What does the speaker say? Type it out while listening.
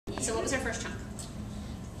So what was our first chunk?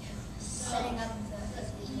 Setting up the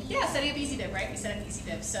Yeah, setting up Easybib, right? We set up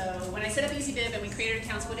Easybib. So when I set up Easybib and we created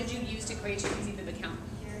accounts, what did you use to create your Easybib account?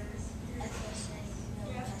 your FSA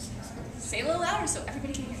email password. Say it a little louder so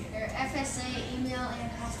everybody can hear you. Your FSA email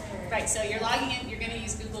and password. Right, so you're logging in, you're going to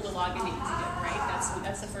use Google to log into Easybib, right?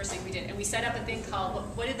 That's the first thing we did. And we set up a thing called,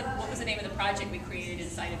 what was the name of the project we created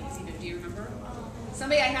inside of Easybib? Do you remember?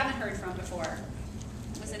 Somebody I haven't heard from before.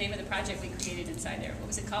 What was the name of the project we created inside there? What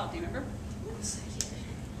was it called? Do you remember? It was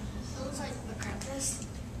like a crap test.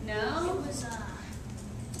 No? It was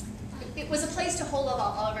It was a place to hold all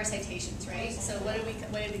of our citations, right? So what did we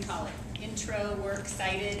call it? Intro, work,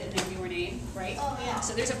 cited, and then your name, right? Oh, yeah.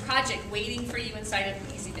 So there's a project waiting for you inside of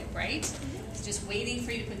Easybib, right? It's just waiting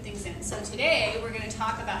for you to put things in. So today we're going to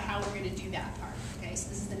talk about how we're going to do that part. Okay, so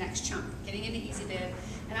this is the next chunk, getting into Easybib,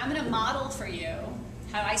 and I'm going to model for you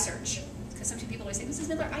how I search. Because some people always say, Mrs.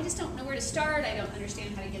 Miller, I just don't know where to start. I don't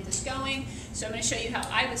understand how to get this going. So I'm going to show you how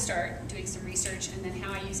I would start doing some research, and then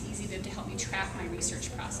how I use Easybib to help me track my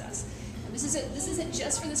research process. And this isn't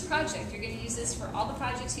just for this project. You're going to use this for all the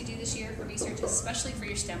projects you do this year for research, especially for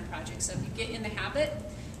your STEM projects. So if you get in the habit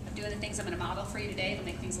of doing the things I'm going to model for you today, it'll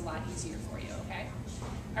make things a lot easier for you, okay?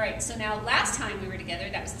 All right, so now last time we were together,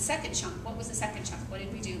 that was the second chunk. What was the second chunk? What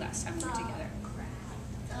did we do last time we were together?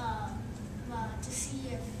 to see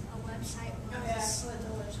if a website was... Oh, yeah, what the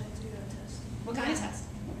website to do a test. What kind of test?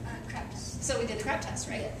 Crap test. So we did the crowd test,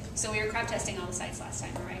 right? Yeah. So we were crowd testing all the sites last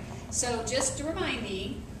time, all right? So just to remind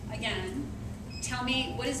me, again, tell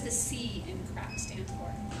me, what does the C in crowd stand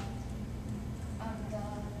for?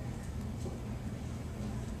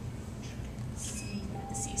 C, what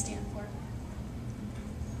does the C stand for?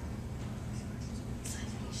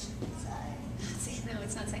 Citation. No,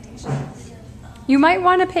 it's not citation. You might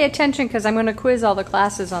want to pay attention because I'm going to quiz all the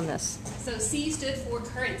classes on this. So C stood for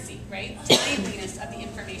currency, right? Timeliness of the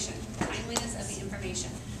information. Timeliness of the information.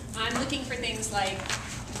 I'm looking for things like,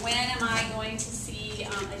 when am I going to see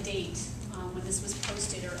a date when this was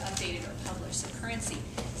posted or updated or published? So currency.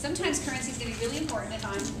 Sometimes currency is going to be really important if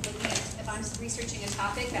if I'm researching a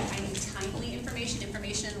topic that I need timely information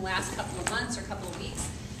in the last couple of months or couple of weeks.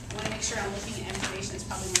 I want to make sure I'm looking at information that's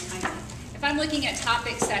probably more timely. If I'm looking at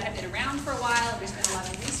topics that have been around for a while, there's been a lot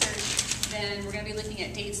of research, then we're going to be looking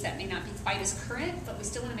at dates that may not be quite as current, but we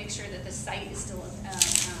still want to make sure that the site is still a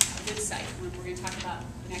good site. And we're going to talk about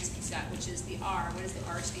the next piece of that, which is the R. What does the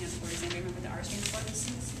R stand for? Does anybody remember what the R stands for?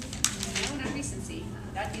 Recency? No, not recency.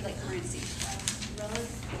 That'd be like currency.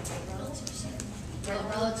 Relevancy?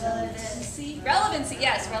 Relevancy,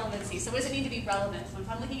 yes, relevancy. So what does it mean to be relevant? If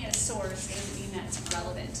I'm looking at a source, it doesn't mean that it's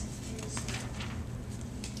relevant.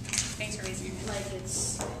 Thanks for raising your hand. Like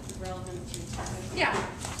it's relevant to the topic. Yeah,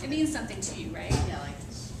 it means something to you, right? Yeah, like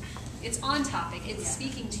this. It's on topic. It's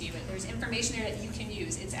speaking to you. There's information there that you can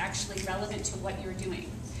use. It's actually relevant to what you're doing.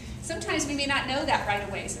 Sometimes we may not know that right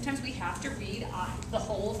away. Sometimes we have to read the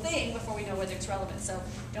whole thing before we know whether it's relevant. So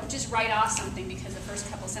don't just write off something because the first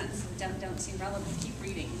couple sentences don't seem relevant. Keep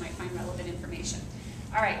reading. You might find relevant information.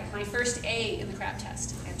 All right, my first A in the crap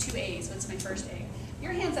test. I have 2 A's. What's my first A?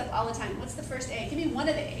 Your hand's up all the time. What's the first A? Give me one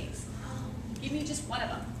of the A's. Give me just one of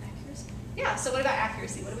them. Accuracy. Yeah, so what about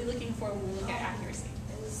accuracy? What are we looking for when we look at accuracy?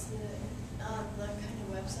 Is the kind of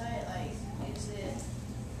website, like, is it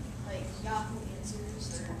like Yahoo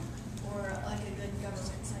Answers or like a good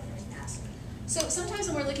government site like NASA? So sometimes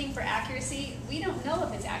when we're looking for accuracy, we don't know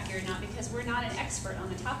if it's accurate or not because we're not an expert on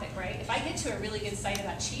the topic, right? If I get to a really good site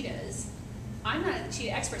about cheetahs, I'm not a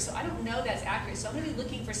cheetah expert, so I don't know that's accurate. So I'm going to be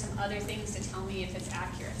looking for some other things to tell me if it's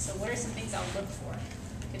accurate. So what are some things I'll look for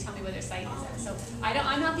to tell me whether a site is it? So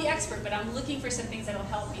I'm not the expert, but I'm looking for some things that will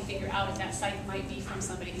help me figure out if that site might be from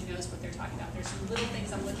somebody who knows what they're talking about. There's some little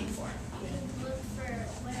things I'm looking for. Look for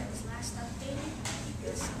when it was last updated.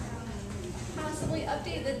 Possibly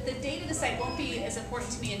updated. The date of the site won't be as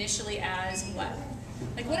important to me initially as what?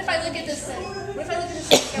 Like what if I look at this? What if I look at this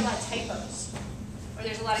and there's a lot of typos, or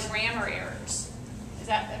there's a lot of grammar errors? Is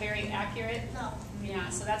that very accurate? No. Yeah.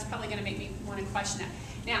 So that's probably going to make me want to question that.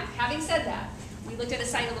 Now, having said that, we looked at a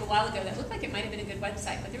site a little while ago that looked like it might have been a good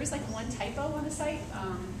website, but there was like one typo on the site,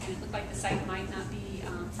 and it looked like the site might not be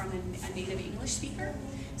from a native English speaker.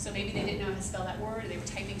 So maybe they didn't know how to spell that word, or they were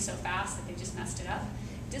typing so fast that they just messed it up.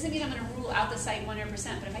 Doesn't mean I'm going to rule out the site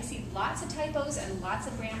 100%, but if I see lots of typos and lots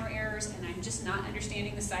of grammar errors and I'm just not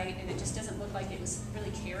understanding the site and it just doesn't look like it was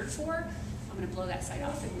really cared for, I'm going to blow that site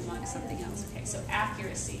off and move on to something else. Okay, so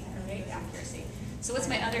accuracy, okay, accuracy. So what's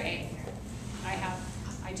my other A?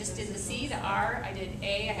 I just did the C, the R, I did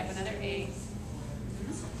A, I have another A.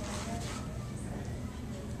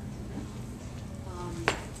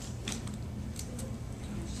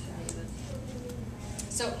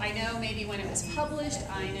 So I know maybe when it was published,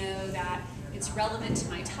 I know that it's relevant to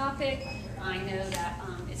my topic, I know that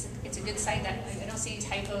it's a good site, that I don't see any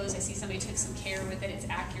typos, I see somebody took some care with it, it's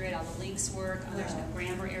accurate, all the links work, there's no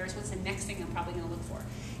grammar errors. What's the next thing I'm probably going to look for?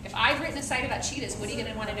 If I've written a site about cheetahs, what are you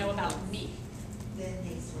going to want to know about me?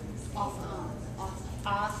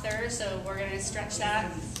 Author, so we're going to stretch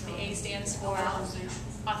that. The A stands for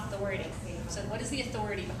authority. So what is the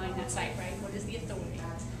authority behind that site, right? What is the authority?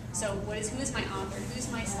 So who is my author?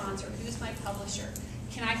 Who's my sponsor? Who's my publisher?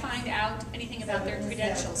 Can I find out anything about their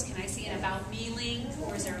credentials? Can I see an About Me link,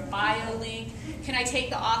 or is there a bio link? Can I take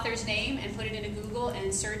the author's name and put it into Google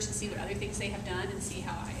and search and see what other things they have done and see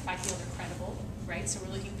if I feel they're credible, right? So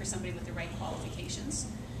we're looking for somebody with the right qualifications.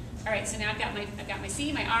 All right, so now I've got my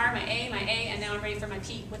C, my R, my A, and now I'm ready for my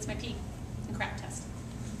P. What's my P? The crap test.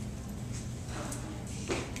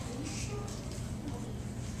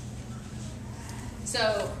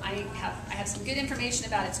 So I have some good information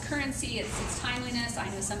about its currency, its timeliness. I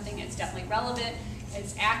know something that's definitely relevant.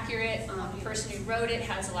 It's accurate. The person who wrote it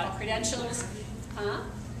has a lot of credentials. Huh?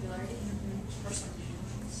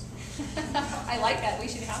 I like that. We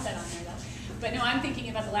should have that on there, though. But no, I'm thinking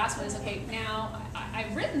about the last one is, okay, now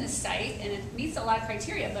I've written this site, and it meets a lot of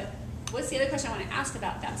criteria, but what's the other question I want to ask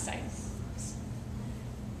about that site?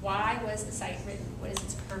 Why was the site written? What is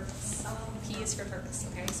its purpose? P is for purpose,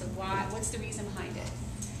 okay? So what's the reason behind it?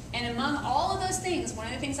 And among all of those things, one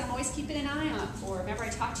of the things I'm always keeping an eye out for, remember I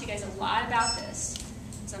talked to you guys a lot about this,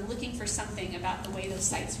 is I'm looking for something about the way those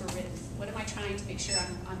sites were written. What am I trying to make sure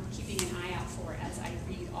I'm keeping an eye out for as I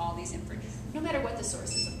read all these information? No matter what the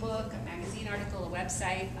source is, a book, a magazine article, a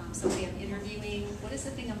website, somebody I'm interviewing, what is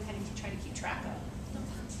the thing I'm kind of trying to keep track of?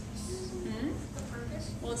 The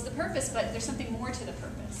purpose? Well, it's the purpose, but there's something more to the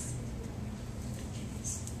purpose.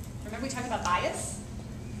 Remember we talked about bias?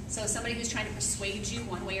 So somebody who's trying to persuade you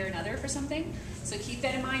one way or another for something. So keep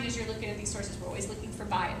that in mind as you're looking at these sources. We're always looking for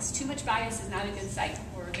bias. Too much bias is not a good site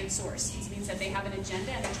or a good source. It means that they have an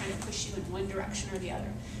agenda and they're trying to push you in one direction or the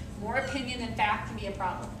other. More opinion than fact can be a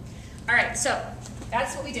problem. All right, so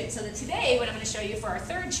that's what we did. So today, what I'm going to show you for our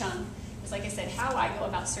third chunk is, like I said, how I go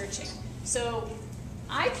about searching. So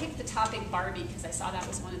I picked the topic Barbie because I saw that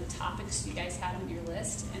was one of the topics you guys had on your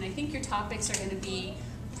list. And I think your topics are going to be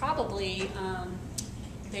probably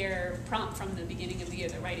their prompt from the beginning of the year,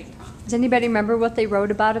 the writing prompt. Does anybody remember what they wrote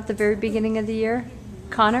about at the very beginning of the year?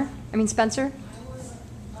 Spencer?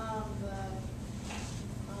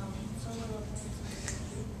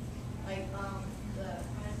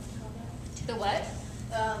 The what?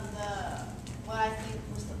 What I think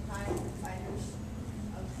was the prime fighters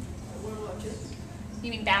of World War II. You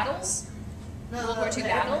mean battles? World War II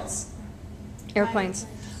battles? Airplanes.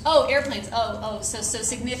 Oh, airplanes. So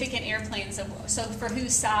significant airplanes. So for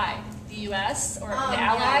whose side? The U.S. or the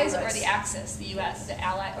Allies or the Axis? The U.S. The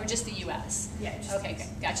Ally or just the U.S. Yeah. Okay, good.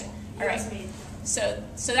 Gotcha. All right. So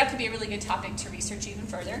that could be a really good topic to research even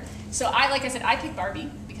further. So like I said, I picked Barbie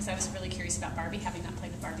because I was really curious about Barbie, having not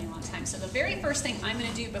played with Barbie in a long time. So the very first thing I'm going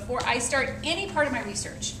to do before I start any part of my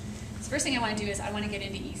research, the first thing I want to do is I want to get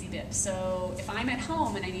into Easybib. So if I'm at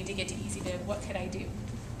home and I need to get to Easybib, what could I do?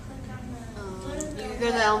 You could go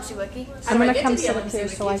to the LMC Wiki. I'm going to come sit up here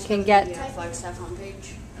so I can get... Yeah, Flagstaff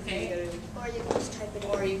homepage. Okay. Or you can just type it in.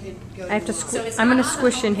 Or you could go I have to So it's I'm not going to on the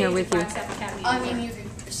squish in here homepage with of you. Flagstaff Academy I anymore. mean, you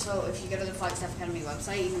could, so if you go to the Flagstaff Academy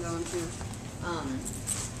website, you can go into,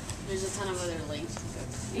 there's a ton of other links.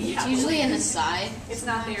 Yeah. It's usually in the side. It's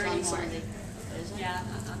not there Sometimes anymore. on the- is it? Yeah.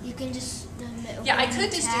 You can just Yeah, I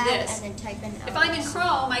could just do this. and then type in If I'm in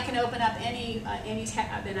Chrome, I can open up any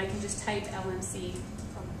tab, and I can just type LMC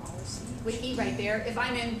Wiki right there. If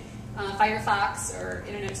I'm in Firefox or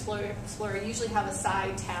Internet Explorer, you usually have a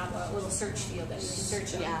side tab, a little search field that you can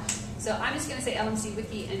search on. Yeah. So I'm just going to say LMC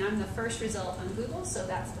Wiki, and I'm the first result on Google, so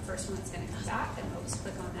that's the first one that's going to come back, and we'll just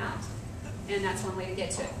click on that. And that's one way to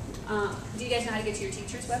get to it. Do you guys know how to get to your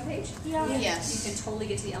teacher's webpage? Yeah. Yes. You can totally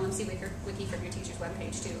get to the LMC Wiki from your teacher's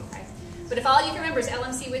webpage too, okay? But if all you can remember is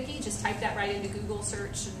LMC Wiki, just type that right into Google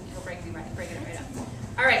search and it'll break it right up.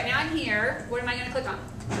 All right, now I'm here. What am I going to click on?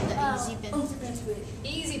 The Easybib.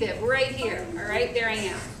 Easybib, right here. All right, there I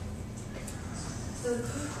am.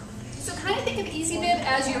 So kind of think of Easybib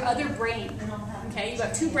as your other brain. Okay, you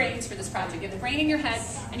have two brains for this project. You have the brain in your head,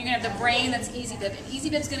 and you're going to have the brain that's Easybib. And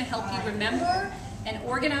Easybib's going to help you remember and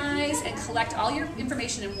organize and collect all your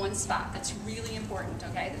information in one spot. That's really important,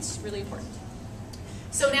 okay? That's really important.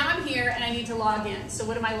 So now I'm here, and I need to log in. So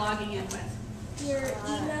what am I logging in with? Your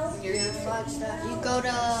email. Your Flagstaff. You go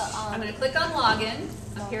to. I'm going to click on login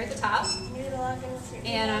up here at the top, You're gonna log in with your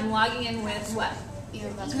and I'm logging in with what?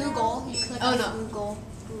 Google. You click on Google.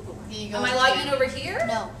 Am I logging in over here?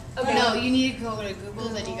 No. Okay. No, you need to go to Google,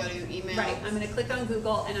 then you go to email. Right, I'm going to click on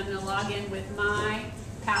Google and I'm going to log in with my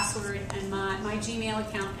password and my Gmail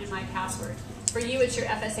account and my password. For you, it's your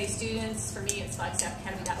FSA students. For me, it's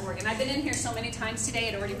flagstaffacademy.org. And I've been in here so many times today,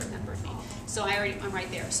 it already remembered me. So I'm right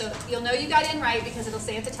there. So you'll know you got in right because it'll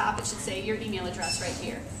say at the top, it should say your email address right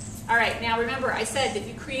here. All right, now remember, I said that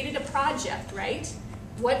you created a project, right?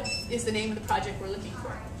 What is the name of the project we're looking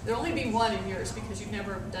for? There'll only be one in yours because you've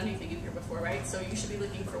never done anything in here before, right? So you should be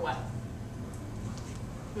looking for what?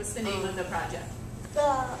 What's the name of the project? The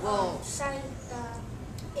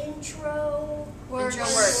intro. Works.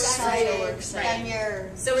 Right. And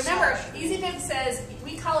your. So remember, Easybib says,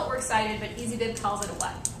 we call it Works Cited, but Easybib calls it a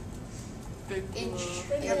what?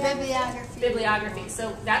 Your bibliography. Bibliography.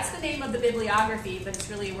 So that's the name of the bibliography, but it's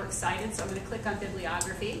really Works Cited. So I'm going to click on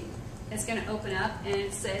bibliography. It's going to open up and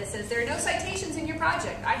it says, there are no citations in your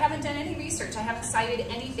project. I haven't done any research. I haven't cited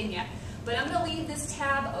anything yet. But I'm going to leave this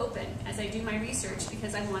tab open as I do my research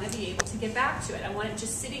because I want to be able to get back to it. I want it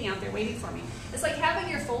just sitting out there waiting for me. It's like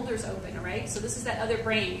having your folders open, all right? So this is that other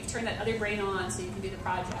brain. You've turned that other brain on so you can do the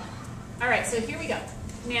project. All right, so here we go.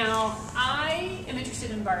 Now, I am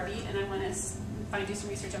interested in Barbie, and I want to do some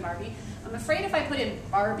research on Barbie. I'm afraid if I put in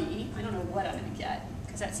Barbie, I don't know what I'm going to get,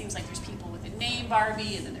 because that seems like there's people with the name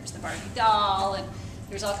Barbie, and then there's the Barbie doll, and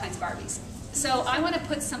there's all kinds of Barbies. So I want to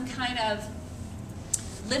put some kind of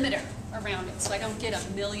limiter around it so I don't get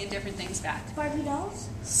a million different things back. Barbie dolls?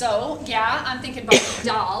 So, yeah, I'm thinking Barbie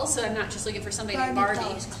dolls, so I'm not just looking for somebody named Barbie.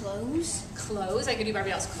 Barbie dolls clothes? Clothes, I could do Barbie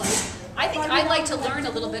dolls clothes. I think I'd like to learn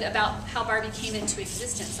a little bit about how Barbie came into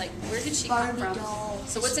existence. Like, where did she come from? Doll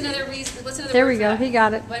So what's another reason? What's another There word we for go. that? He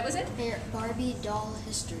got it. What was it? Barbie doll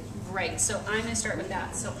history. Right, so I'm going to start with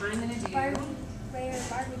that. So I'm going to do, Rare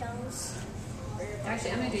Barbie dolls.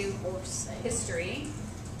 actually I'm going to do history.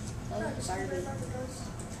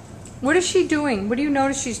 What is she doing? What do you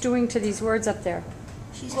notice she's doing to these words up there?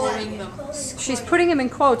 She's Quoting them. She's putting them in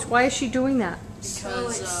quotes. Why is she doing that?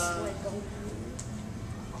 Because,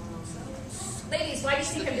 Ladies, why do you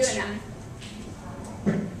think I'm doing that?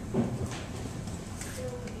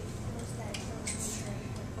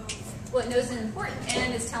 Well, it knows it's important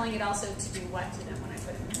and is telling it also to do what to them when I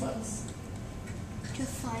put it in quotes. to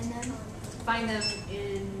find them Find them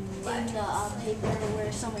in what? in the paper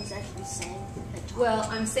where someone's actually saying it. Well,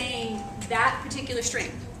 I'm saying that particular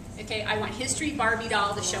string. Okay, I want history Barbie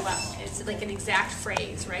doll to show up. It's like an exact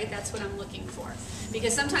phrase, right? That's what I'm looking for.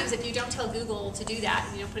 Because sometimes if you don't tell Google to do that,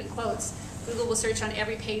 and you don't put it in quotes, Google will search on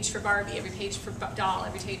every page for Barbie, every page for doll,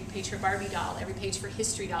 every page for Barbie doll, every page for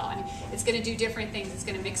history doll. I mean, it's going to do different things. It's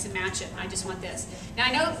going to mix and match it. I just want this. Now,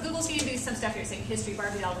 I know Google's going to do some stuff here saying history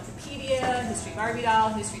Barbie doll Wikipedia, history Barbie doll,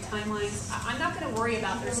 history timelines. I'm not going to worry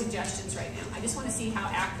about their suggestions right now. I just want to see how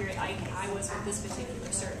accurate I was with this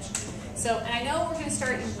particular search. So, and I know we're going to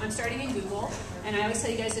start, I'm starting in Google, and I always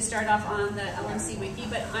tell you guys to start off on the LMC Wiki,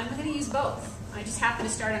 but I'm going to use both. I just happen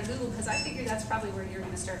to start on Google because I figure that's probably where you're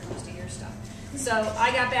going to start most of your stuff. So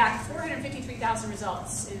I got back 453,000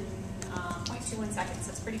 results in 0.21 seconds.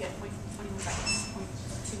 That's pretty good, 0.21 seconds,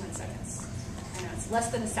 0.21 seconds. I know, it's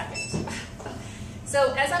less than a second.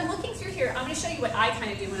 So as I'm looking through here, I'm going to show you what I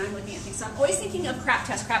kind of do when I'm looking at things. So I'm always thinking of crap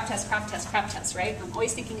test, crap test, crap test, crap test, right? I'm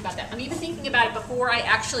always thinking about that. I'm even thinking about it before I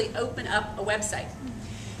actually open up a website.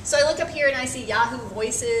 So I look up here and I see Yahoo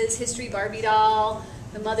Voices, History Barbie doll,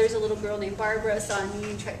 the mother's a little girl named Barbara, saw a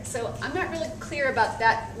new trick. So I'm not really clear about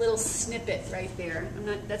that little snippet right there.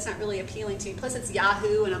 That's not really appealing to me. Plus it's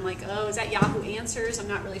Yahoo, and I'm like, oh, is that Yahoo Answers? I'm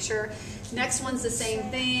not really sure. Next one's the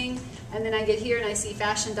same thing. And then I get here and I see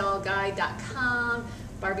fashiondollguide.com,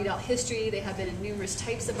 Barbie doll history. They have been in numerous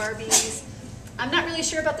types of Barbies. I'm not really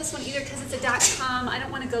sure about this one either because it's a .com. I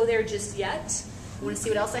don't want to go there just yet. I want to see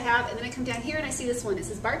what else I have. And then I come down here and I see this one. It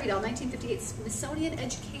says Barbie doll, 1958, Smithsonian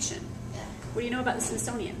Education. What do you know about the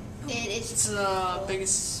Smithsonian? it's the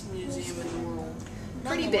biggest museum in the world.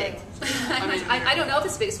 Pretty big. I don't know if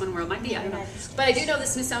it's the biggest one in the world. Might be. I don't know. But I do know the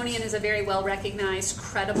Smithsonian is a very well recognized,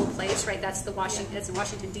 credible place. Right? That's the Washington. It's in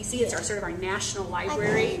Washington D.C. It's our sort of our national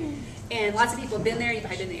library. And lots of people have been there. You've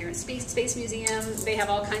probably been to the Air and Space Museum. They have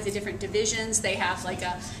all kinds of different divisions. They have like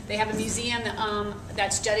a museum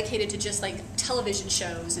that's dedicated to just like television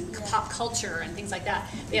shows and pop culture and things like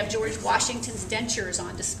that. They have George Washington's dentures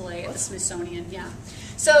on display at the Smithsonian. Yeah.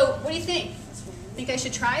 So what do you think? Think I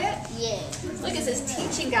should try it? Yeah. Look, it says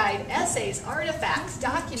teaching guide, essays, artifacts,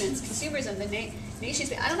 documents, consumerism, the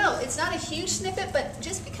nation's. I don't know. It's not a huge snippet, but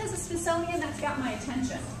just because it's Smithsonian, that's got my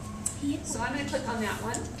attention. So I'm going to click on that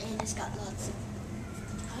one. And it's got lots of.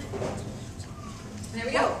 There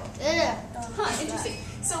we go. Yeah. Huh, interesting.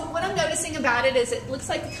 So what I'm noticing about it is it looks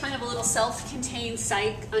like kind of a little self-contained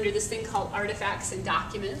site under this thing called artifacts and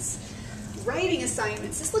documents. Writing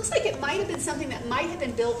assignments. This looks like it might have been something that might have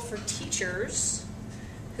been built for teachers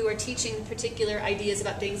who are teaching particular ideas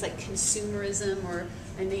about things like consumerism or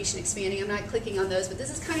a nation expanding. I'm not clicking on those, but this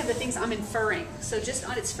is kind of the things I'm inferring. So just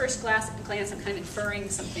on its first glance, I'm kind of inferring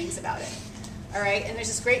some things about it. All right, and there's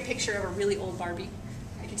this great picture of a really old Barbie.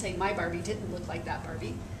 I can tell you my Barbie didn't look like that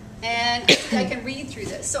Barbie. And I can read through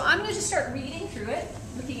this. So I'm going to just start reading through it,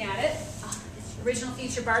 looking at it. Original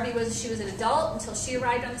feature, Barbie she was an adult until she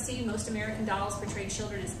arrived on the scene. Most American dolls portrayed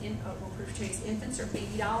children as infants or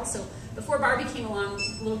baby dolls. So before Barbie came along,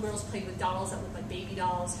 little girls played with dolls that looked like baby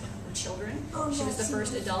dolls or children. She was the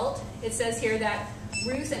first adult. It says here that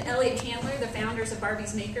Ruth and Elliot Handler, the founders of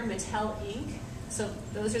Barbie's maker, Mattel Inc. So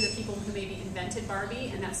those are the people who maybe invented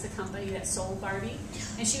Barbie, and that's the company that sold Barbie.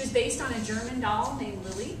 And she was based on a German doll named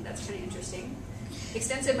Lily. That's kind of interesting.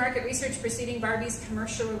 Extensive market research preceding Barbie's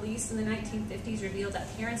commercial release in the 1950s revealed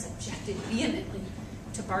that parents objected vehemently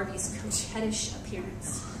to Barbie's coquettish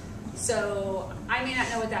appearance. So I may not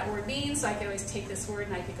know what that word means, so I could always take this word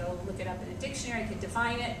and I could go look it up in a dictionary. I could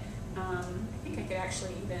define it. I think I could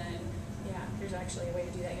actually even, yeah, there's actually a way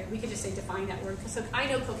to do that here. We could just say define that word. So I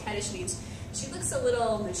know coquettish means she looks a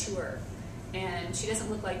little mature, and she doesn't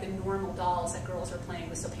look like the normal dolls that girls are playing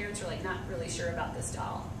with, so parents are like not really sure about this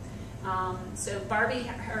doll. So Barbie,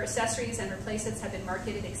 her accessories and her playsets have been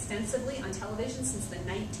marketed extensively on television since the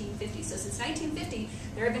 1950s. So since 1950,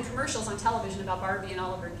 there have been commercials on television about Barbie and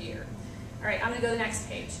all of her gear. All right, I'm going to go to the next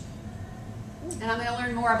page. And I'm going to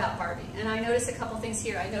learn more about Barbie. And I noticed a couple things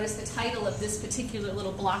here. I noticed the title of this particular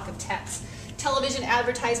little block of text. Television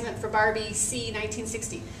advertisement for Barbie, C,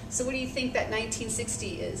 1960. So what do you think that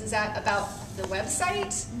 1960 is? Is that about the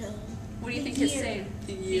website? No. What do you think it's saying?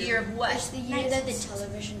 The year of what? It's the year that the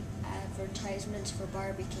television advertisements for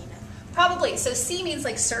Barbie came out. Probably. So C means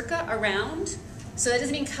like circa, around. So that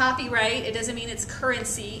doesn't mean copyright. It doesn't mean it's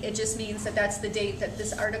currency. It just means that that's the date that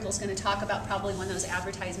this article is going to talk about, probably when those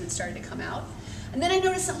advertisements started to come out. And then I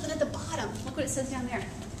noticed something at the bottom. Look what it says down there.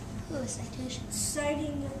 Oh, citation.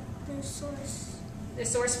 Citing the source. The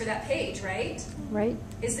source for that page, right? Right?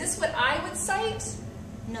 Is this what I would cite?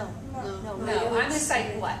 No. No, I'm going to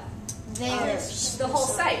cite what? Theirs. The whole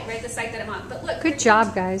site, right? The site that I'm on. But look. Good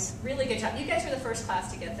job, guys. Really good job. You guys were the first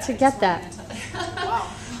class to get that. To get that.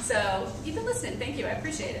 Wow. So you've been listening. Thank you. I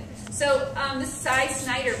appreciate it. So this Cy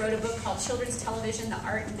Snyder wrote a book called Children's Television, The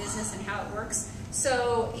Art and Business and How It Works.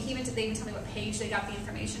 So they even tell me what page they got the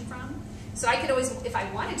information from. So I could always, if I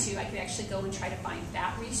wanted to, I could actually go and try to find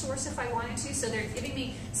that resource if I wanted to. So they're giving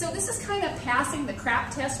me, so this is kind of passing the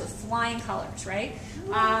crap test with flying colors, right?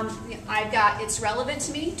 I've got, it's relevant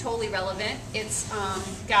to me, totally relevant. It's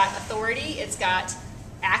got authority, it's got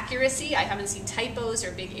accuracy. I haven't seen typos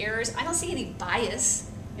or big errors. I don't see any bias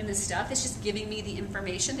in this stuff. It's just giving me the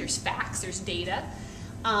information. There's facts, there's data.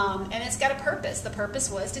 And it's got a purpose. The purpose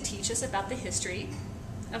was to teach us about the history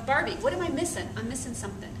of Barbie. What am I missing? I'm missing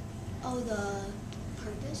something. Oh, the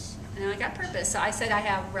purpose? And I got purpose. So I said I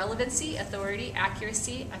have relevancy, authority,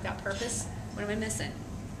 accuracy. I've got purpose. What am I missing?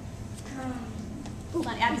 Hold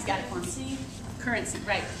on, Abby's got it for me. Currency,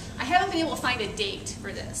 right. I haven't been able to find a date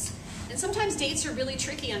for this. And sometimes dates are really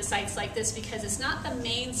tricky on sites like this because it's not the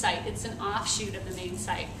main site, it's an offshoot of the main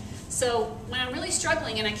site. So when I'm really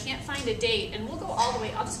struggling and I can't find a date, and we'll go all the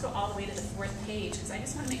way, I'll just go all the way to the 4th page because I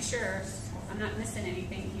just want to make sure I'm not missing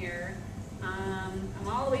anything here. I'm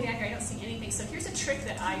all the way down here, I don't see anything. So here's a trick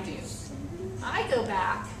that I do. I go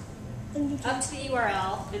back up to the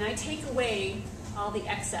URL and I take away all the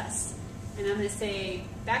excess. And I'm going to say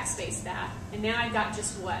backspace that. And now I've got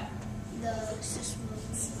just what? The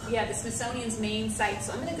Smithsonian. Yeah, the Smithsonian's main site.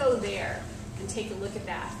 So I'm going to go there and take a look at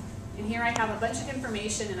that. And here I have a bunch of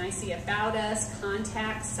information, and I see about us,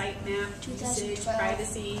 contacts, sitemap, usage,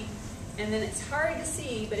 privacy. And then it's hard to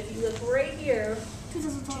see, but if you look right here,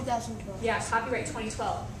 2012. yeah, copyright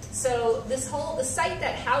 2012. So this whole, the site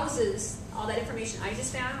that houses all that information I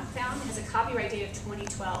just found has a copyright date of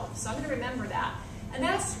 2012. So I'm going to remember that. And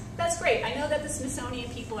that's great. I know that the Smithsonian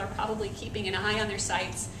people are probably keeping an eye on their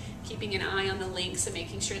sites, keeping an eye on the links and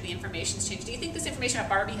making sure the information's changed. Do you think this information about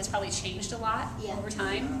Barbie has probably changed a lot over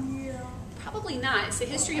time? Yeah. Probably not. It's the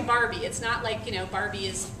history of Barbie. It's not like, you know, Barbie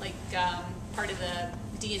is like part of the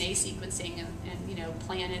DNA sequencing and you know,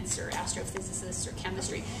 planets or astrophysicists or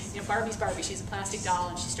chemistry. You know, Barbie's Barbie. She's a plastic doll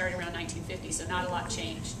and she started around 1950, so not a lot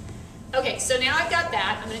changed. Okay, so now I've got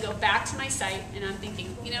that. I'm going to go back to my site and I'm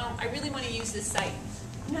thinking, you know, I really want to use this site.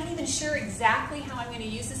 I'm not even sure exactly how I'm going to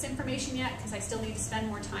use this information yet because I still need to spend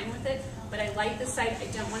more time with it, but I like the site. I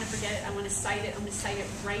don't want to forget it. I want to cite it. I'm going to cite it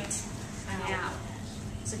right now.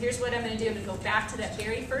 So here's what I'm going to do. I'm going to go back to that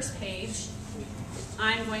very first page.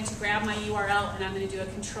 I'm going to grab my URL and I'm going to do a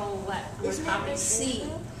control what? I'm going to copy C.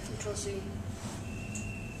 Control C.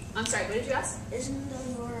 I'm sorry, what did you ask? Isn't the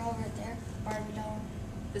URL right there? Barbie doll.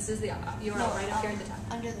 This is the URL right up here at the top.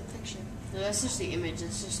 Under the picture. No, that's just the image.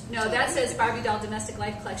 That's just No, that says Barbie doll domestic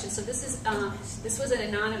life collection. So this is this was an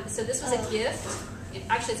anonymous. So this was a gift.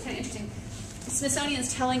 Actually, it's kind of interesting.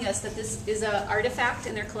 Smithsonian's telling us that this is an artifact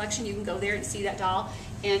in their collection. You can go there and see that doll.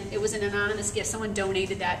 And it was an anonymous gift. Someone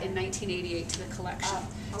donated that in 1988 to the collection.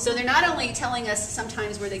 So they're not only telling us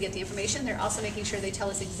sometimes where they get the information, they're also making sure they tell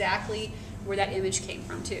us exactly where that image came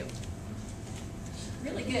from too.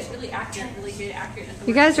 Really good, really accurate, really good, accurate.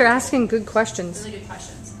 You guys are asking good questions. Really good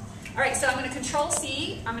questions. All right, so I'm going to Control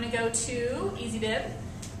C. I'm going to go to Easybib.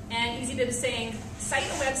 And Easybib is saying, cite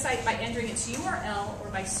a website by entering its URL or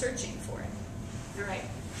by searching for it. All right,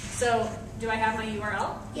 so do I have my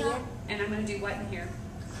URL? Yeah. And I'm going to do what in here?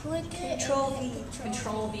 Click it. Control and V. then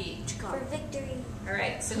Control V. For victory. All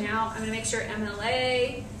right, so now I'm going to make sure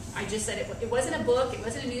MLA, I just said it wasn't a book, it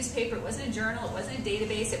wasn't a newspaper, it wasn't a journal, it wasn't a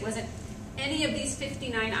database, it wasn't any of these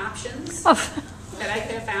 59 options that I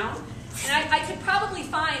could have found. And I could probably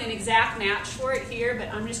find an exact match for it here, but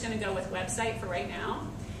I'm just going to go with website for right now.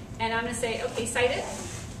 And I'm going to say, okay, cite it.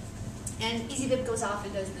 And Easybib goes off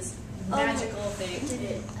and does this magical thing.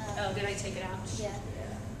 Did I take it out? Yeah.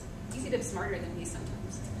 Easybib's smarter than me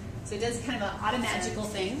sometimes. So it does kind of an automagical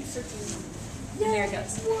thing. And there it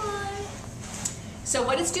goes. So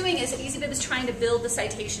what it's doing is Easybib is trying to build the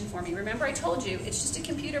citation for me. Remember I told you, it's just a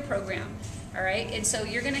computer program. All right? And so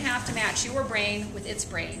you're going to have to match your brain with its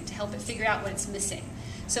brain to help it figure out what it's missing.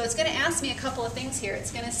 So it's going to ask me a couple of things here.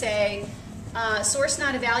 It's going to say, source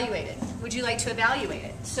not evaluated. Would you like to evaluate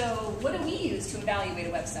it? So what do we use to evaluate a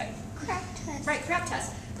website? Crap test. Right, crap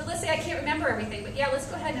test. But let's say I can't remember everything, but yeah, let's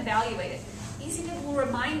go ahead and evaluate it. Easybib will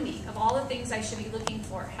remind me of all the things I should be looking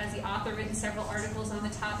for. Has the author written several articles on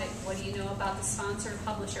the topic? What do you know about the sponsor or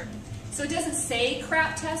publisher? So it doesn't say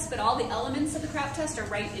crap test, but all the elements of the crap test are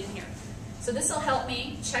right in here. So this will help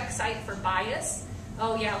me check site for bias.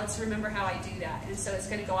 Oh yeah, let's remember how I do that. And so it's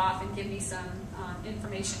going to go off and give me some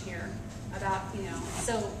information here about,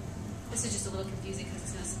 so this is just a little confusing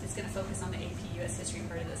because it's going to focus on the AP US history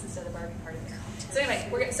part of this instead of the Barbie part of it. So anyway,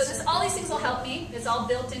 all these things will help me. It's all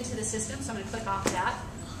built into the system, so I'm going to click off of that.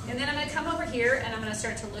 And then I'm going to come over here and I'm going to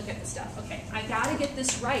start to look at the stuff. Okay, I got to get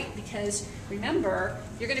this right because remember,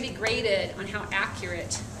 you're going to be graded on how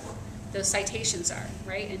accurate those citations are,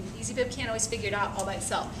 right? And Easybib can't always figure it out all by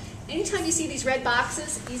itself. Anytime you see these red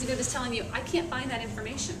boxes, Easybib is telling you, I can't find that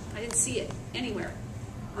information. I didn't see it anywhere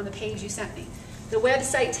on the page you sent me. The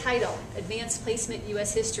website title, Advanced Placement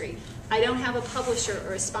US History. I don't have a publisher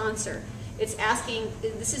or a sponsor. It's asking,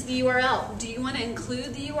 this is the URL. Do you want to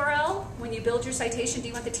include the URL when you build your citation? Do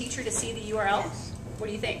you want the teacher to see the URL? Yes. What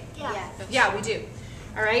do you think? Yeah. Yeah, we do.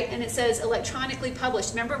 All right, and it says electronically published.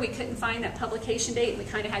 Remember we couldn't find that publication date? We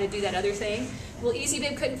kind of had to do that other thing. Well,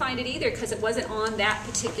 Easybib couldn't find it either because it wasn't on that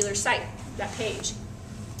particular site, that page.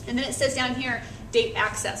 And then it says down here, date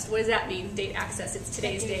accessed. What does that mean, date accessed? It's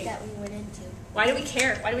today's date. That we went into. Why do we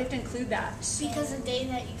care? Why do we have to include that? Because the day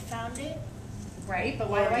that you found it, Right, but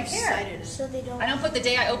why do I care? so they don't. I don't put the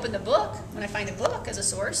day I opened the book when I find a book as a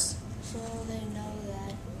source. So they know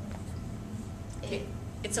that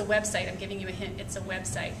It's a website. I'm giving you a hint. It's a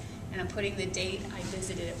website. And I'm putting the date I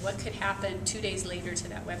visited it. What could happen 2 days later to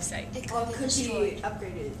that website? it Or could it be could be destroyed.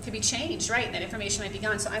 upgraded. It could be changed, right? And that information might be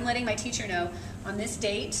gone. So I'm letting my teacher know on this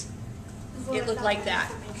date, it looked like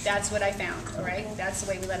that. That's what I found, all right? That's the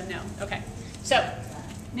way we let them know. Okay. So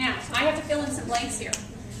now I have to fill in some blanks here.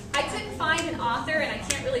 I couldn't find an author, and I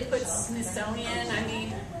can't really put Smithsonian. I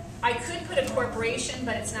mean, I could put a corporation,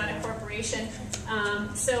 but it's not a corporation.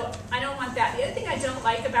 So I don't want that. The other thing I don't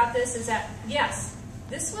like about this is that, yes,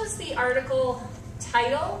 this was the article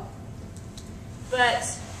title,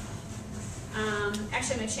 but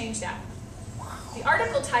actually I'm going to change that. The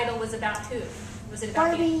article title was about who? Was it about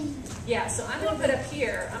Barbie. me? Yeah, so I'm going to put up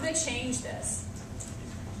here, I'm going to change this.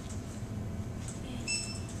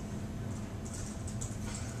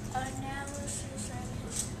 Analysis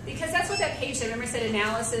and Because that's what that page said. Remember, it said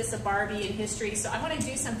analysis of Barbie and history. So I want to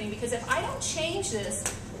do something because if I don't change this,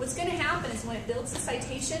 what's going to happen is when it builds a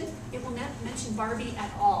citation, it will not mention Barbie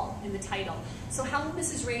at all in the title. So how will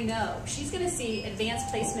Mrs. Ray know? She's going to see Advanced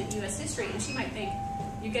Placement U.S. History, and she might think,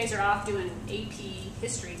 you guys are off doing an AP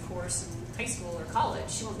history course in high school or college.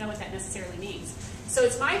 She won't know what that necessarily means. So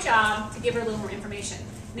it's my job to give her a little more information.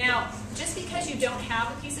 Now, just because you don't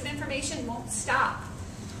have a piece of information won't stop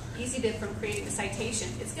Easybib from creating the citation.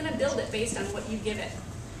 It's going to build it based on what you give it.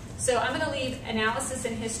 So I'm going to leave analysis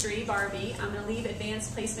and history, Barbie. I'm going to leave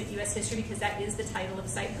advanced placement U.S. history because that is the title of the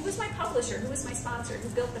site. Who was my publisher? Who was my sponsor? Who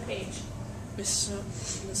built the page?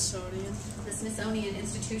 Smithsonian. The Smithsonian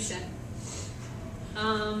Institution.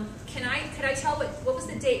 Could I tell what was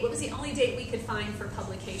the date? What was the only date we could find for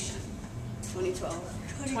publication? 2012.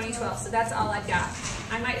 2012. So that's all I've got.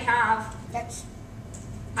 I might have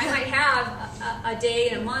a day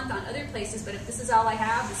and a month on other places, but if this is all I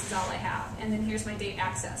have, this is all I have. And then here's my date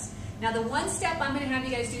access. Now the one step I'm going to have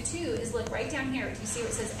you guys do too is look right down here. Do you see where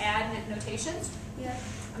it says add notations? Yeah.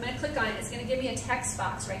 I'm going to click on it. It's going to give me a text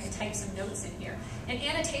box, right, to type some notes in here. And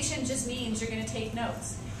annotation just means you're going to take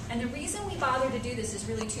notes. And the reason we bother to do this is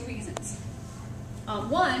really two reasons.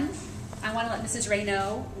 One, I want to let Mrs. Ray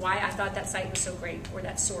know why I thought that site was so great, or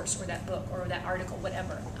that source, or that book, or that article,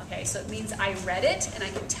 whatever. Okay, so it means I read it and I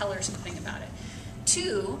can tell her something about it.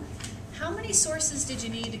 Two, how many sources did you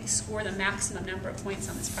need to score the maximum number of points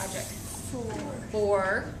on this project? 4.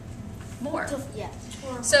 4 more. Yeah.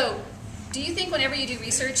 4. So, do you think whenever you do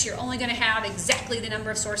research, you're only going to have exactly the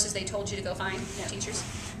number of sources they told you to go find, teachers?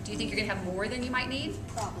 Do you think you're going to have more than you might need?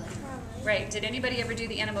 Probably. Right. Did anybody ever do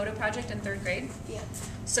the Animoto project in 3rd grade? Yeah.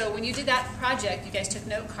 So when you did that project, you guys took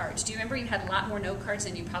note cards. Do you remember you had a lot more note cards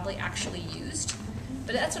than you probably actually used?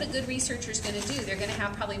 But that's what a good researcher is going to do. They're going to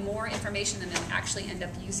have probably more information than they'll actually end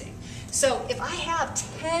up using. So if I have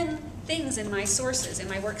 10 things in my sources, in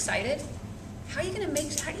my works cited, how do you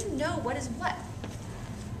know what is what?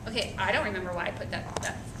 Okay, I don't remember why I put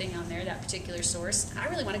that thing on there, that particular source. I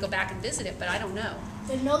really want to go back and visit it, but I don't know.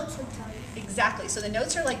 The notes will tell you. Exactly. So the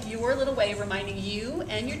notes are like your little way of reminding you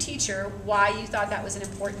and your teacher why you thought that was an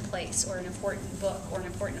important place or an important book or an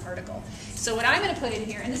important article. So what I'm going to put in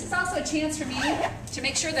here, and this is also a chance for me to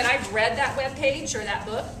make sure that I've read that web page or that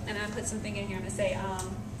book, and I'm going to put something in here. I'm going to say,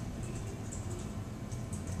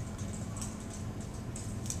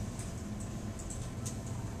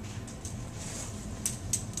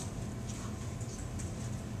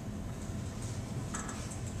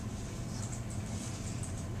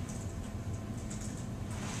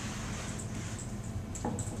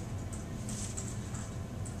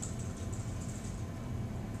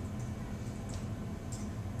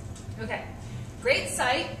 okay, great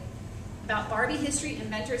site about Barbie history,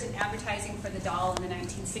 inventors, and advertising for the doll in the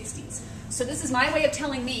 1960s. So this is my way of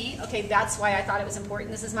telling me, okay, that's why I thought it was important.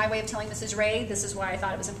 This is my way of telling Mrs. Ray, this is why I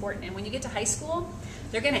thought it was important. And when you get to high school,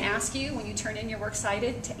 they're going to ask you, when you turn in your works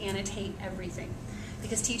cited, to annotate everything.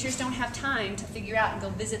 Because teachers don't have time to figure out and go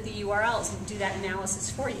visit the URLs and do that analysis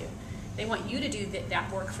for you. They want you to do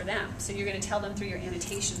that work for them. So you're going to tell them through your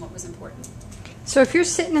annotation what was important. So if you're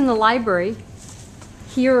sitting in the library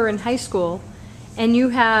here or in high school and you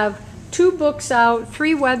have 2 books out,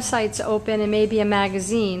 3 websites open, and maybe a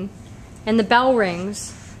magazine, and the bell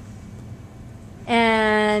rings,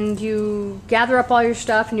 and you gather up all your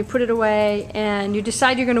stuff and you put it away and you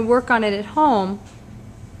decide you're going to work on it at home,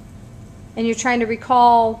 and you're trying to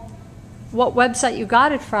recall what website you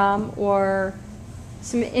got it from or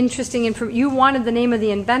some interesting information. You wanted the name of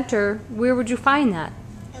the inventor. Where would you find that?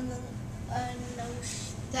 And then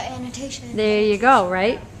the annotation. There you go,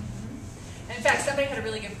 right? And in fact, somebody had a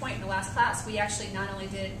really good point in the last class. We actually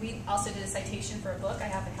we also did a citation for a book. I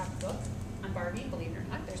happen to have a book on Barbie, believe it or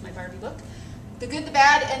not. There's my Barbie book. The Good, the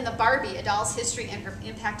Bad, and the Barbie, A Doll's History and Her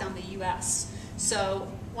Impact on the U.S.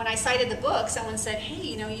 So when I cited the book, someone said, hey,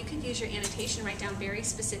 you could use your annotation, write down very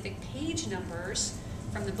specific page numbers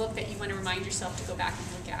from the book that you want to remind yourself to go back and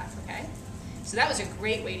look at, okay? So that was a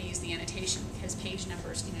great way to use the annotation because page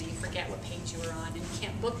numbers, you forget what page you were on, and you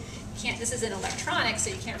can't, this isn't electronic, so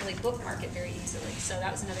you can't really bookmark it very easily. So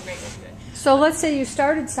that was another great way to do it. So let's say you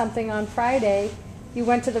started something on Friday, you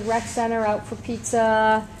went to the rec center out for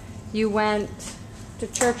pizza, you went to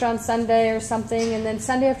church on Sunday or something, and then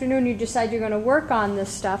Sunday afternoon you decide you're going to work on this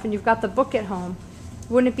stuff and you've got the book at home.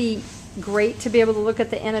 Wouldn't it be great to be able to look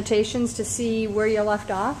at the annotations to see where you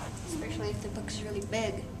left off? Especially if the book's really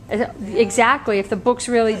big. Exactly. If the book's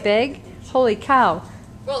really big, holy cow.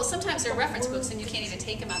 Well, sometimes they're reference books and you can't even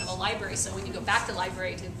take them out of a library, so when you go back to the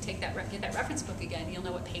library to get that reference book again, you'll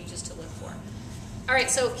know what pages to look for. All right,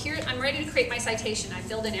 so here I'm ready to create my citation. I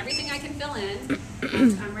filled in everything I can fill in.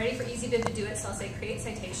 I'm ready for Easybib to do it, so I'll say create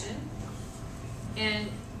citation. And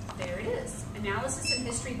there it is. Analysis and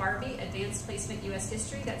History Barbie, Advanced Placement U.S.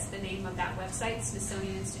 History. That's the name of that website,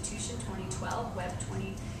 Smithsonian Institution 2012, web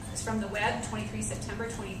 20. It's from the web, 23 September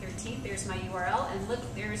 2013. There's my URL, and look,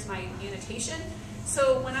 there's my annotation.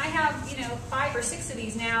 So when I have, 5 or 6 of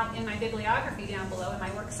these now in my bibliography down below in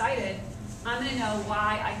my works cited, I'm going to know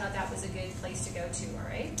why I thought that was a good place to go to, all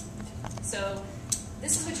right? So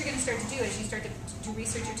this is what you're going to start to do as you start to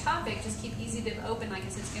research your topic. Just keep Easybib open. Like I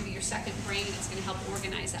said, it's going to be your second brain, and it's going to help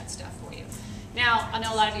organize that stuff for you. Now, I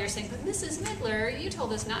know a lot of you are saying, but Mrs. Midler, you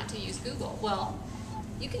told us not to use Google. Well,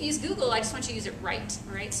 you can use Google, I just want you to use it right,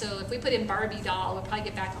 all right? So if we put in Barbie doll, we'll probably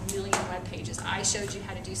get back a million web pages. I showed you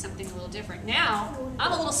how to do something a little different. Now,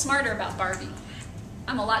 I'm a little smarter about Barbie.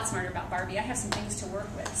 I'm a lot smarter about Barbie. I have some things to work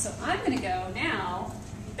with. So I'm going to go now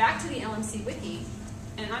back to the LMC Wiki,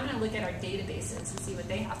 and I'm going to look at our databases and see what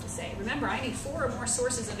they have to say. Remember, I need 4 or more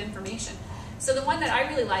sources of information. So the one that I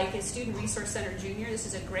really like is Student Resource Center Junior. This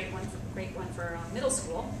is a great one for middle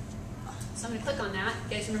school. So I'm going to click on that.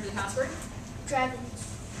 You guys remember the password? Dragons.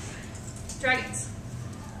 Dragons.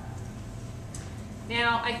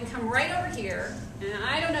 Now I can come right over here, and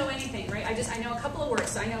I don't know anything, right? I know a couple of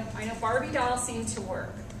words. So I know Barbie doll seemed to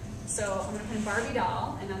work. So I'm going to put in Barbie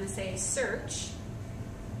doll, and I'm going to say search.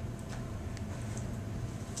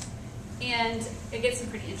 And it gets some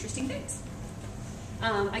pretty interesting things.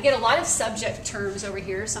 I get a lot of subject terms over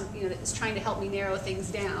here, that's trying to help me narrow things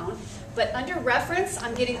down. But under reference,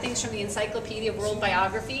 I'm getting things from the Encyclopedia of World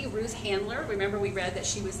Biography. Ruth Handler, remember we read that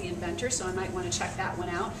she was the inventor, so I might want to check that one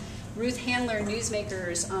out. Ruth Handler,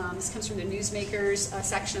 Newsmakers. This comes from the Newsmakers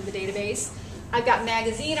section of the database. I've got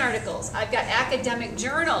magazine articles. I've got academic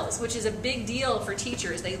journals, which is a big deal for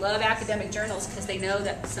teachers. They love academic journals because they know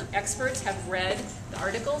that some experts have read the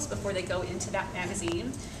articles before they go into that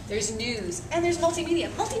magazine. There's news, and there's multimedia.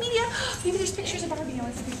 Multimedia, maybe there's pictures of Barbie. I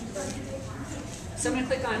want to see pictures of Barbie. So I'm going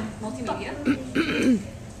to click on multimedia.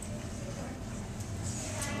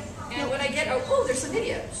 And what I get, oh, there's some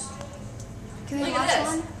videos. Can we Look watch at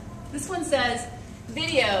this. one? This one says,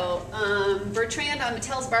 video, Bertrand on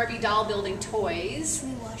Mattel's Barbie doll building toys.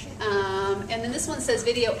 Can we watch it? And then this one says,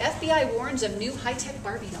 video, FBI warns of new high-tech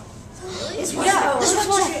Barbie doll. Really? Let's watch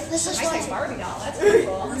it. Let's just watch High-tech it. Barbie doll, that's pretty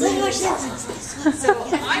cool. Let's watch this. So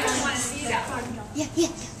I just want to see that one. Yeah.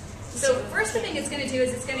 So first thing it's going to do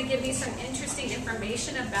is it's going to give me some interesting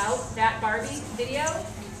information about that Barbie video.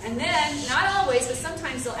 And then, not always, but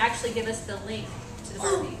sometimes they'll actually give us the link to the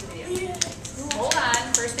Barbie video. Hold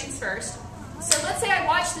on, first things first. So let's say I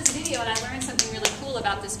watch this video and I learned something really cool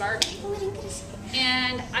about this Barbie.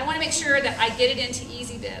 And I want to make sure that I get it into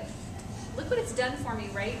Easybib. Look what it's done for me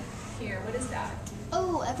right here. What is that?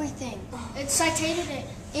 Oh, everything. It citated it.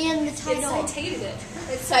 And the title. It citated it.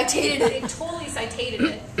 It citated it. It totally citated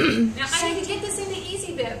it. Now I need to get this into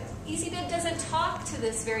Easybib. Easybib doesn't talk to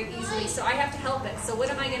this very easily, so I have to help it. So what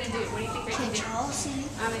am I going to do? What do you think I can do? Control C.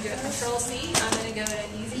 I'm going to do a Control C. I'm going to go to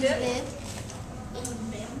Easybib.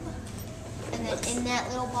 And then in that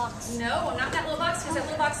little box. No, not that little box, because that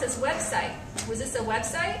little box says website. Was this a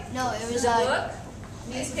website? No, it was a a book?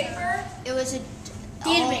 Newspaper? It was a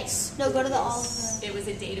Database. No, go to the all of the. It was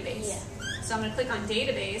a database. Yeah. So I'm going to click on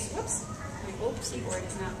database. Whoops. My keyboard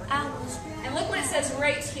is not working. Owls. And look what it says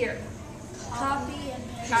right here. Copy and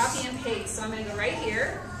paste. Copy and paste. So I'm going to go right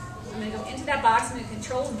here. I'm going to go into that box. I'm going to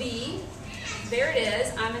Control V. There it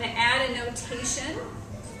is. I'm going to add a notation,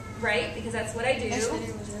 right? Because that's what I do. This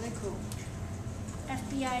video was really cool.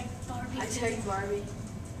 FBI Barbie. I tell you, Barbie.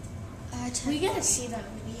 We gotta see that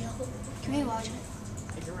video. Can we watch it?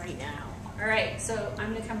 Like right now. All right. So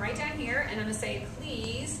I'm going to come right down here and I'm going to say,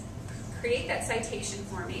 please create that citation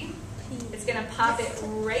for me. It's going to pop it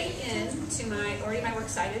right into my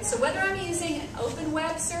works cited. So whether I'm using an open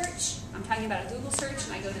web search, I'm talking about a Google search,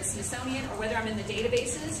 and I go to Smithsonian, or whether I'm in the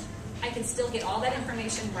databases, I can still get all that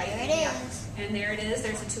information right There it there. is. And there it is.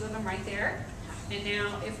 There's the two of them right there. And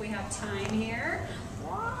now, if we have time here,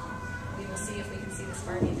 we will see if we can see this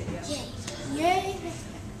Barbie video. Yay!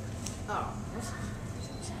 Oh.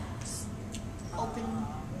 Open.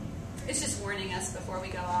 It's just warning us before we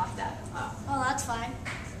go off that. Oh, that's fine.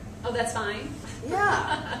 Oh, that's fine.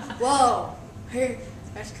 Yeah. Whoa. Hey,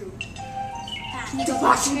 that's cool. Can you go Watch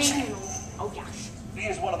watch the it? channel. Oh gosh. He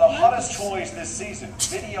is one of the hottest toys this season,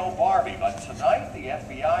 Video Barbie. But tonight, the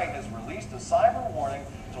FBI has released a cyber warning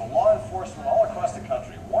to law enforcement all across the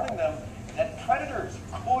country, warning them that predators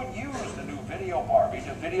could use the new Video Barbie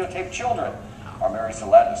to videotape children. Our Mary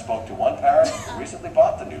Saladin spoke to one parent who recently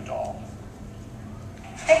bought the new doll.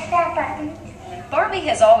 Barbie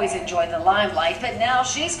has always enjoyed the limelight, but now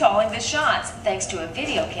she's calling the shots, thanks to a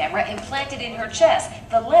video camera implanted in her chest,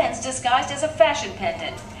 the lens disguised as a fashion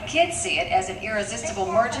pendant. Kids see it as an irresistible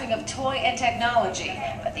merging of toy and technology,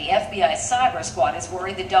 but the FBI cyber squad is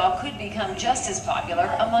worried the doll could become just as popular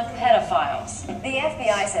among pedophiles. The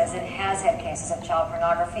FBI says it has had cases of child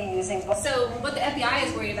pornography using... So what the FBI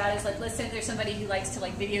is worried about is, like, let's say there's somebody who likes to,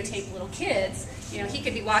 like, videotape little kids. You know, he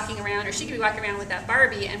could be walking around, or she could be walking around with that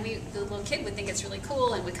Barbie, and the little kid would think it's really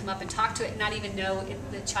cool and would come up and talk to it and not even know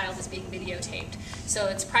if the child is being videotaped. So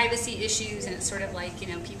it's privacy issues, and it's sort of like, you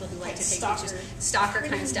know, people who like to take pictures, stalker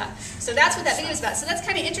kind of stuff. So that's what that video is about. So that's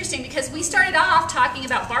kind of interesting, because we started off talking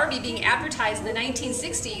about Barbie being advertised in the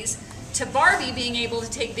 1960s to Barbie being able to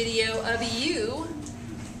take video of you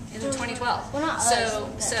in the 2012. Well, not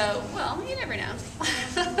Well, you never know.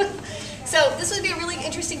 So this would be a really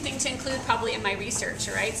interesting thing to include probably in my research,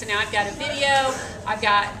 all right? So now I've got a video, I've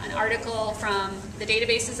got an article from the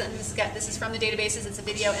databases, and this is from the databases, it's a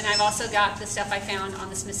video, and I've also got the stuff I found on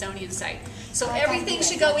the Smithsonian site. So everything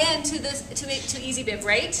should go into this to Easybib,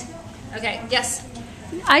 right? Okay, yes?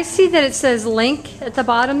 I see that it says link at the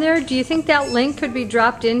bottom there. Do you think that link could be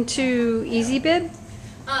dropped into Easybib?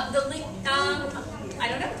 The link, I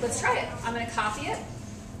don't know, let's try it. I'm gonna copy it.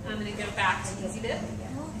 I'm gonna go back to Easybib.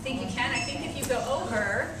 I think you can. I think if you go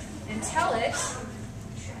over and tell it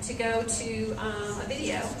to go to a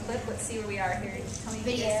video clip, let's see where we are here. Tell me if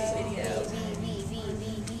you guys see video.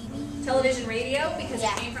 Television radio, because it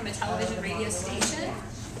came from a television radio station.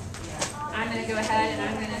 I'm going to go ahead and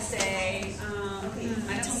I'm going to say,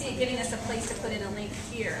 I don't see it giving us a place to put in a link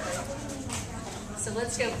here. So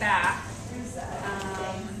let's go back. Let's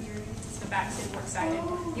go back to Works Cited.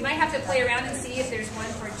 You might have to play around and see if there's one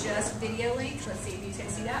for just video links. Let's see if you can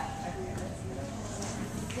see that.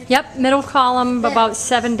 Yep, middle column, about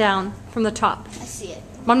 7 down from the top. I see it.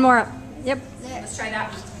 One more up. Yep. Let's try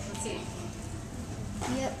that one. Let's see.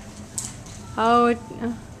 Yep. Oh,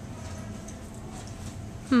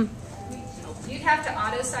 You'd have to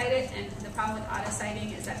auto-cite it, and the problem with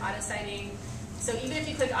auto-citing is that auto-citing, so even if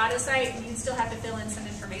you click auto-cite, you'd still have to fill in some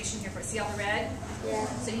information here. See all the red? Yeah.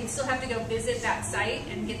 So you'd still have to go visit that site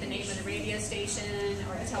and get the name of the radio station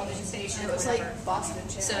or the television station or whatever. Like Boston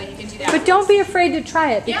Channel. So you can do that. but don't be afraid to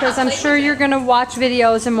try it, because Yeah, I'm play sure with you're it. going to watch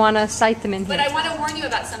videos and want to cite them in But here. I want to warn you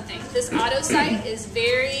about something. This auto-cite is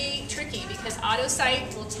very tricky, because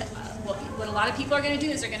auto-cite will what a lot of people are going to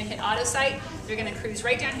do is they're going to hit auto-cite, they're going to cruise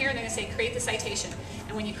right down here, and they're going to say create the citation.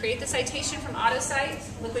 And when you create the citation from auto-cite,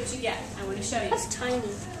 look what you get. I want to show you. That's tiny.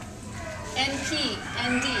 NP,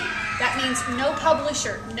 ND. That means no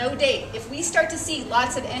publisher, no date. If we start to see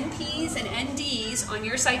lots of NPs and NDs on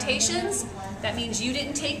your citations, that means you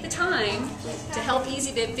didn't take the time to help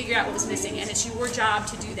Easybib figure out what was missing, and it's your job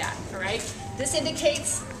to do that, all right? This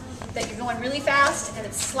indicates that you're going really fast and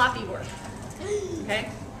it's sloppy work, okay?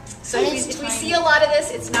 So if we see a lot of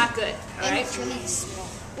this, it's not good, all right? It's really small.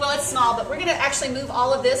 Well, it's small, but we're going to actually move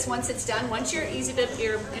all of this once it's done. Once your Easybib,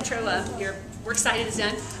 your intro, your Works Cited is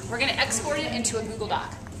done, we're going to export it into a Google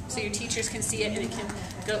Doc so your teachers can see it, and it can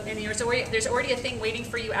go. And there's already a thing waiting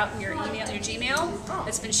for you out in your email, your Gmail,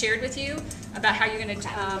 that's been shared with you about how you're going to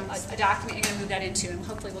a document you're going to move that into, and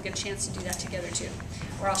hopefully we'll get a chance to do that together too,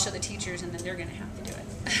 or I'll show the teachers, and then they're going to have to do it.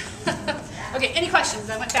 Okay, any questions?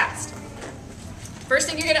 I went fast. First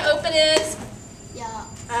thing you're going to open is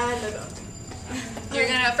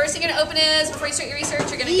first thing you're gonna open is, before you start your research,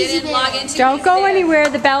 you're gonna get in, log into Don't go Easybib. anywhere.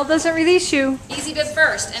 The bell doesn't release you. Easybib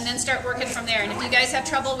first, and then start working from there. And if you guys have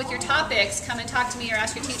trouble with your topics, come and talk to me or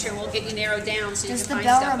ask your teacher. We'll get you narrowed down so you Does can the find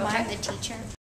bell stuff. remind Okay? the teacher?